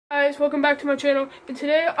Guys, welcome back to my channel, and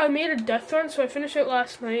today I made a death run, so I finished it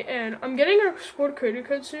last night, and I'm getting a sport creator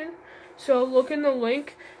code soon, so look in the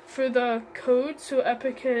link for the code so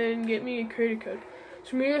Epic can get me a creator code. So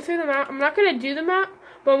I'm going to go through the map. I'm not going to do the map,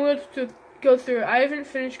 but I'm going to go through it. I haven't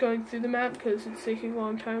finished going through the map because it's taking a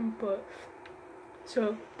long time, but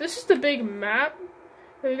so this is the big map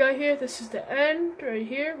that we got here. This is the end right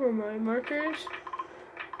here where my markers.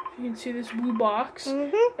 You can see this blue box,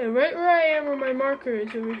 and right where I am where my marker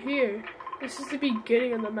is over here, this is the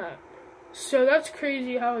beginning of the map. So that's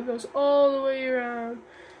crazy how it goes all the way around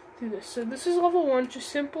through this. So this is level 1, just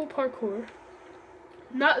simple parkour.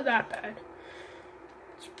 Not that bad.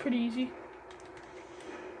 It's pretty easy.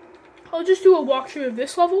 I'll just do a walkthrough of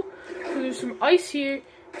this level. So there's some ice here,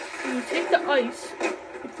 and you take the ice, you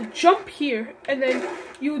have to jump here, and then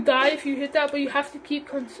you'll die if you hit that, but you have to keep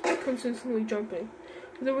consistently jumping.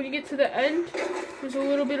 And then when you get to the end, there's a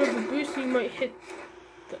little bit of a boost and you might hit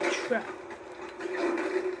the trap.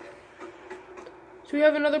 So we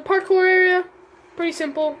have another parkour area. Pretty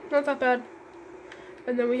simple, not that bad.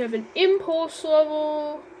 And then we have an impulse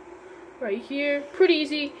level right here. Pretty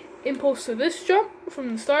easy. Impulse to this jump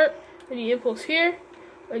from the start. And you impulse here.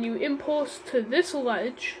 And you impulse to this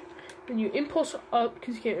ledge. And you impulse up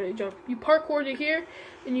because you can't really jump. You parkour to here.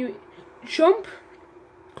 And you jump.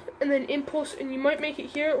 And then impulse, and you might make it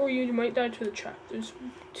here, or you might die to the trap. There's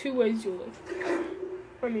two ways you'll live.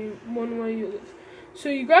 I mean, one way you'll live. So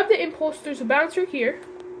you grab the impulse, there's a bouncer here,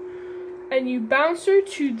 and you bouncer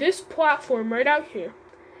to this platform right out here.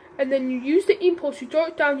 And then you use the impulse, you throw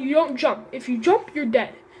it down, you don't jump. If you jump, you're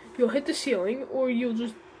dead. You'll hit the ceiling, or you'll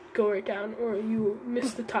just go right down, or you'll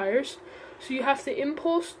miss the tires. So you have to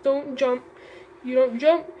impulse, don't jump. You don't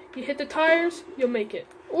jump, you hit the tires, you'll make it.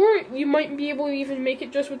 Or you might be able to even make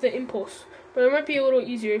it just with the impulse. But it might be a little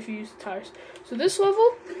easier if you use the tires. So this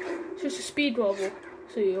level is just a speed level.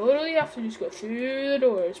 So you literally have to just go through the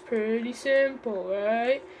doors. Pretty simple,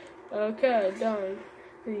 right? Okay, done.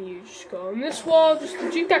 And you just go on this wall, just to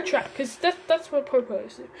juke that trap. Because that's what parkour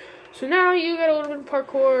is. So now you got a little bit of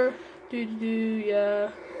parkour.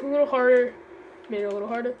 Yeah. A little harder. Made it a little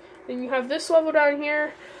harder. Then you have this level down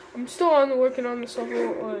here. I'm still working on this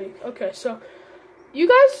level. Okay, so you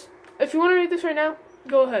guys, if you want to read this right now,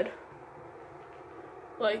 go ahead.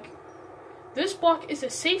 This block is a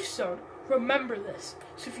safe zone. Remember this.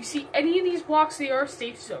 So if you see any of these blocks, they are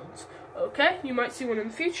safe zones. Okay? You might see one in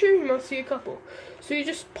the future. You might see a couple. So you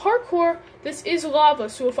just parkour. This is lava.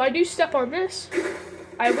 So if I do step on this,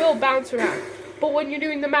 I will bounce around. But when you're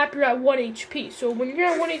doing the map, you're at 1 HP. So when you're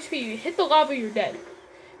at 1 HP, you hit the lava, you're dead.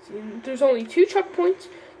 So there's only 2 checkpoints.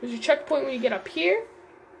 There's a checkpoint when you get up here.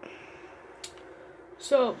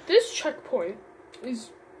 So this checkpoint is,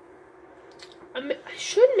 I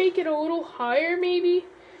should make it a little higher maybe,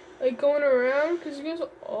 like going around, because it goes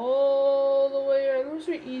all the way around. Those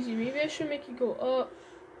are easy. Maybe I should make it go up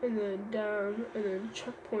and then down and then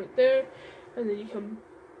checkpoint there, and then you come,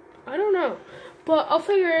 I don't know, but I'll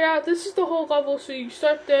figure it out. This is the whole level. So you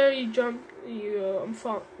start there, you jump, you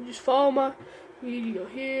just follow my lead, you go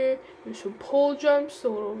here. There's some pole jumps, a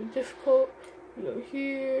little bit difficult. You go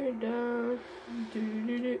here, down,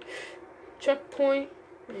 checkpoint,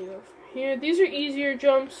 and you go from here. These are easier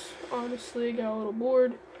jumps, honestly. Got a little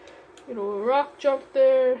bored. Get a little rock jump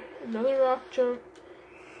there, another rock jump,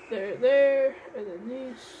 there, and then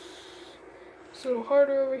these. It's a little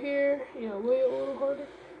harder over here. Yeah, way a little harder.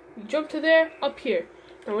 You jump to there, up here.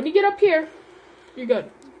 Now when you get up here, you're good.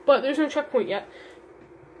 But there's no checkpoint yet.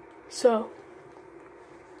 So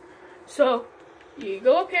you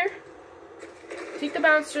go up here. Take the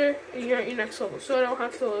bouncer, and you're at your next level. So I don't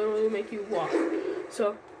have to literally make you walk.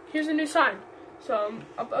 So here's a new sign. So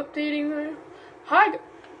I'm updating the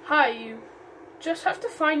hi. You just have to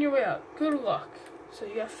find your way up. Good luck. So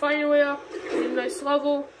you gotta find your way up. Get a nice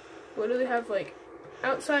level. Literally have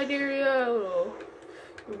outside area, little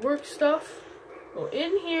work stuff. Go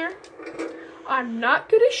in here. I'm not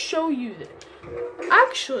gonna show you this.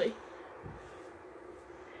 Actually,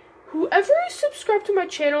 whoever is subscribed to my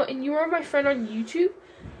channel and you are my friend on YouTube,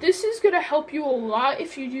 this is going to help you a lot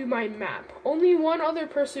if you do my map. Only one other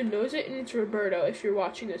person knows it, and it's Roberto, if you're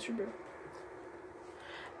watching this, Roberto.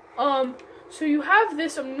 So you have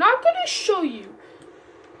this. I'm not going to show you.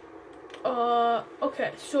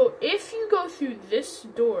 Okay, so if you go through this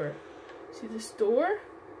door, see this door?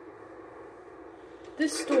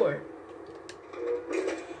 This door.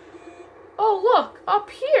 Oh, look, up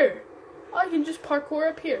here. I can just parkour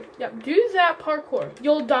up here. Yep, do that parkour.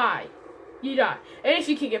 You'll die. You die. And if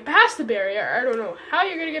you can get past the barrier, I don't know how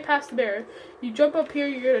you're going to get past the barrier. You jump up here,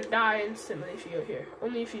 you're going to die instantly if you go here.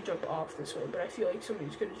 Only if you jump off this way, but I feel like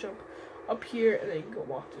somebody's going to jump up here, and then you can go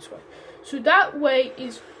walk this way. So that way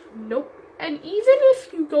is nope. And even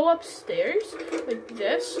if you go upstairs like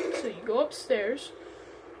this, so you go upstairs,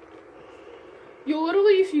 you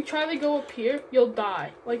literally, if you try to go up here, you'll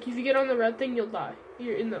die. Like if you get on the red thing, you'll die.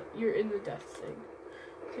 You're in the death thing.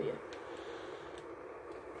 So yeah.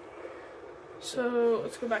 So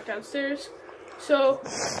let's go back downstairs. So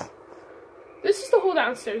this is the whole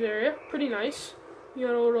downstairs area. Pretty nice. You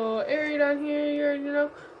got a little area down here, you know.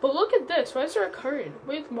 But look at this. Why is there a curtain?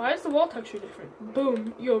 Wait, why is the wall texture different?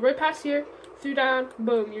 Boom. You go right past here, through down,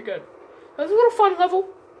 boom, you're good. That was a little fun level.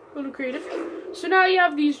 A little creative. So now you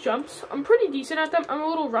have these jumps. I'm pretty decent at them. I'm a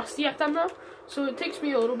little rusty at them though. So it takes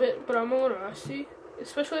me a little bit, but I'm a little rusty.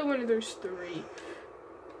 Especially when there's 3.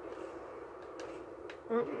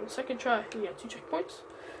 Oh, second try. You got 2 checkpoints.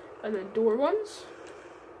 And then door ones.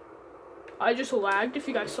 I just lagged if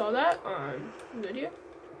you guys saw that on video.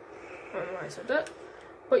 I don't know why I said that.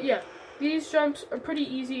 But yeah, these jumps are pretty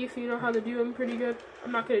easy if you know how to do them pretty good.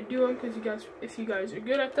 I'm not going to do them because if you guys are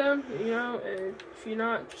good at them, you know, and if you're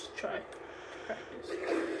not, just try to practice.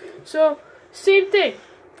 So, same thing.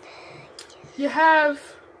 You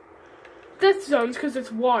have death zones because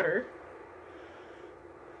it's water.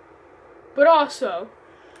 But also,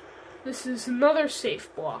 this is another safe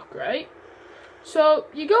block, right? So,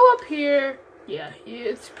 you go up here, yeah,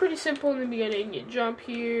 it's pretty simple in the beginning. You jump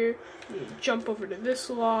here, you jump over to this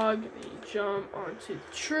log, you jump onto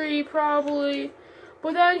the tree, probably.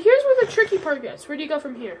 But then, here's where the tricky part gets. Where do you go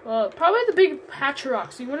from here? Well, probably the big patch of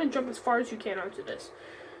rocks. So you want to jump as far as you can onto this.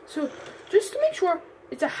 So, just to make sure,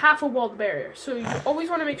 it's a half a walled barrier. So, you always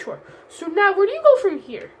want to make sure. So, now, where do you go from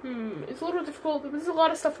here? It's a little difficult, but there's a lot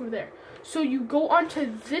of stuff over there. So, you go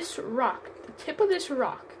onto this rock, the tip of this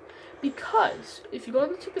rock. Because if you go on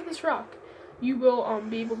the tip of this rock, you will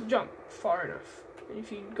be able to jump far enough. And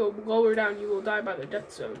if you go lower down, you will die by the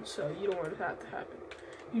death zone. So you don't want that to happen.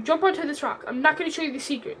 You jump onto this rock. I'm not going to show you the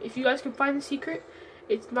secret. If you guys can find the secret,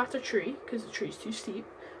 it's not the tree because the tree is too steep.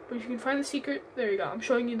 But if you can find the secret, there you go. I'm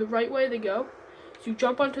showing you the right way to go. So you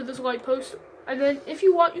jump onto this light post. And then if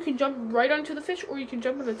you want, you can jump right onto the fish, or you can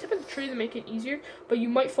jump on the tip of the tree to make it easier. But you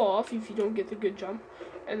might fall off if you don't get the good jump.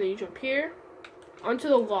 And then you jump here onto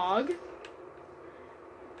the log,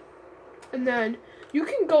 and then you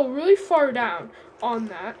can go really far down on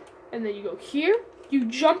that, and then you go here, you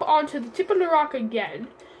jump onto the tip of the rock again.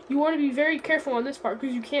 You want to be very careful on this part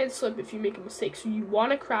because you can't slip if you make a mistake, so you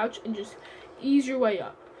want to crouch and just ease your way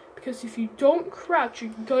up, because if you don't crouch,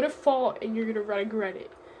 you're going to fall and you're going to regret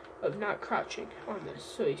it of not crouching on this.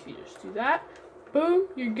 So if you just do that, boom,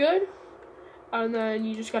 you're good, and then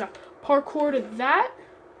you just got to parkour to that,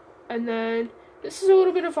 and then this is a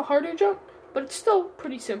little bit of a harder jump, but it's still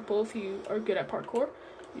pretty simple if you are good at parkour.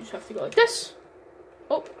 You just have to go like this.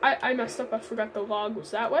 Oh, I messed up. I forgot the log was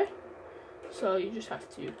that way. So you just have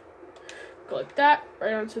to go like that,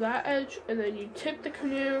 right onto that edge, and then you tip the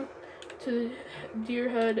canoe to the deer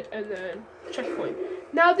head, and then checkpoint.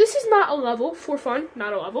 Now, this is not a level for fun,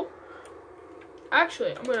 not a level.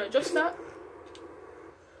 Actually, I'm going to adjust that.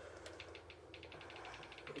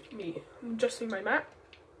 I'm adjusting my map.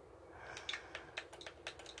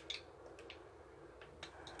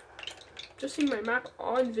 Adjusting my map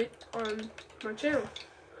on my channel.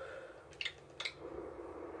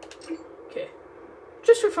 Okay.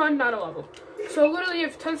 Just for fun, not a level. So literally you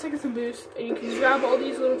have 10 seconds to boost, and you can grab all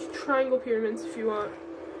these little triangle pyramids if you want.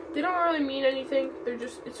 They don't really mean anything.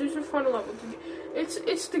 It's just a fun level.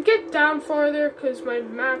 It's to get down farther because my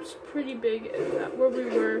map's pretty big, and where we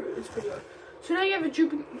were is pretty hard. So now you have a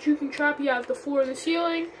juking trap. You have the floor and the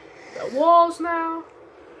ceiling, the walls now.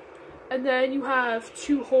 And then you have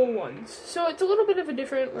 2 whole ones. So it's a little bit of a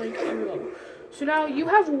different, like, every level. So now you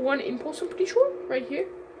have 1 impulse, I'm pretty sure, right here.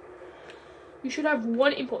 You should have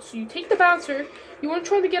 1 impulse. So you take the bouncer. You want to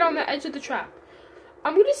try to get on the edge of the trap.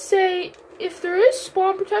 I'm going to say, if there is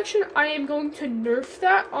spawn protection, I am going to nerf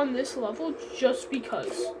that on this level just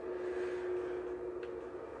because.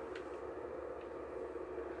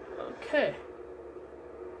 Okay.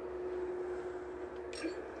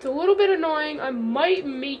 It's a little bit annoying. I might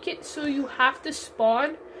make it so you have to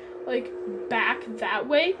spawn, like, back that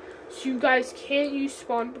way. So you guys can't use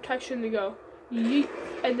spawn protection to go yeet,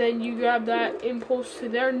 and then you grab that impulse to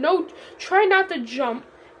there. No, try not to jump.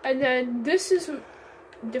 And then this is a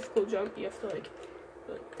difficult jump. You have to,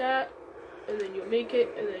 like that. And then you'll make it,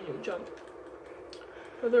 and then you'll jump.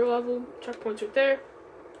 Another level. Checkpoints right there.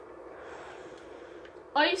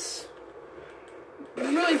 Ice.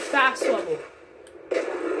 Really fast level.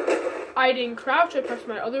 I didn't crouch, I pressed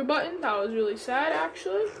my other button. That was really sad,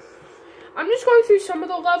 actually. I'm just going through some of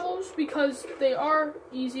the levels because they are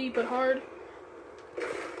easy but hard.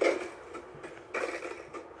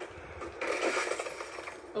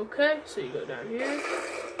 Okay, so you go down here.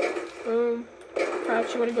 Boom.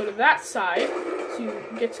 Perhaps you want to go to that side, so you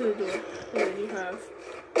get to the door. And then you have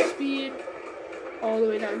speed all the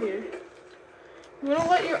way down here. You want to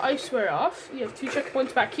let your ice wear off. You have 2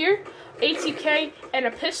 checkpoints back here, ATK, and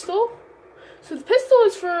a pistol. So the pistol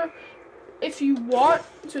is for if you want,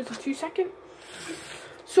 so it's a 2-second.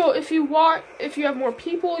 So if you have more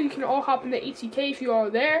people, you can all hop in the ATK if you are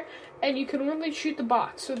there, and you can only shoot the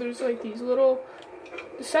bots. So there's like these little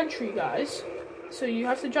sentry guys. So you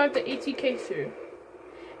have to drive the ATK through.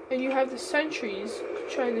 And you have the sentries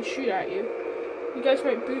trying to shoot at you. You guys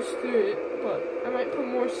might boost through it, but I might put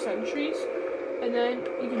more sentries. And then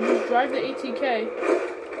you can just drive the ATK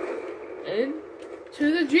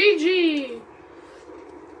into the GG.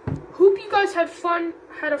 Hope you guys had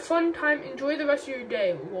a fun time. Enjoy the rest of your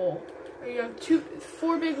day. Lol. And you have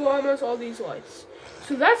 4 big llamas, all these lights.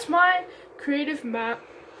 So that's my creative map.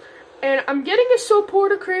 And I'm getting a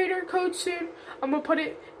supporter creator code soon. I'm gonna put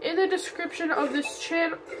it in the description of this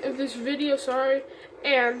channel, of this video. Sorry.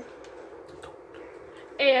 And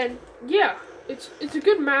yeah, it's a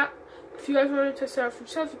good map. If you guys want to test it out for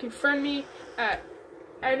yourself, you can friend me at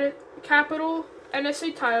capital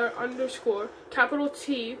NSA Tyler _ capital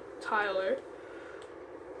T Tyler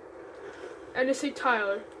NSA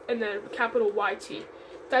Tyler and then capital YT.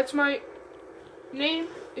 That's my name.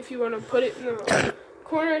 If you want to put it in the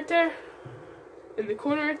corner right there,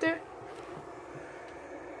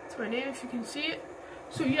 That's my name if you can see it.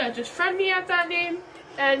 So yeah, just friend me at that name.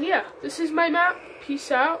 And yeah, this is my map.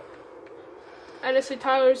 Peace out. NSA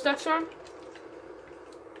Tyler's Death Run.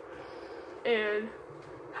 And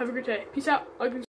have a good day. Peace out.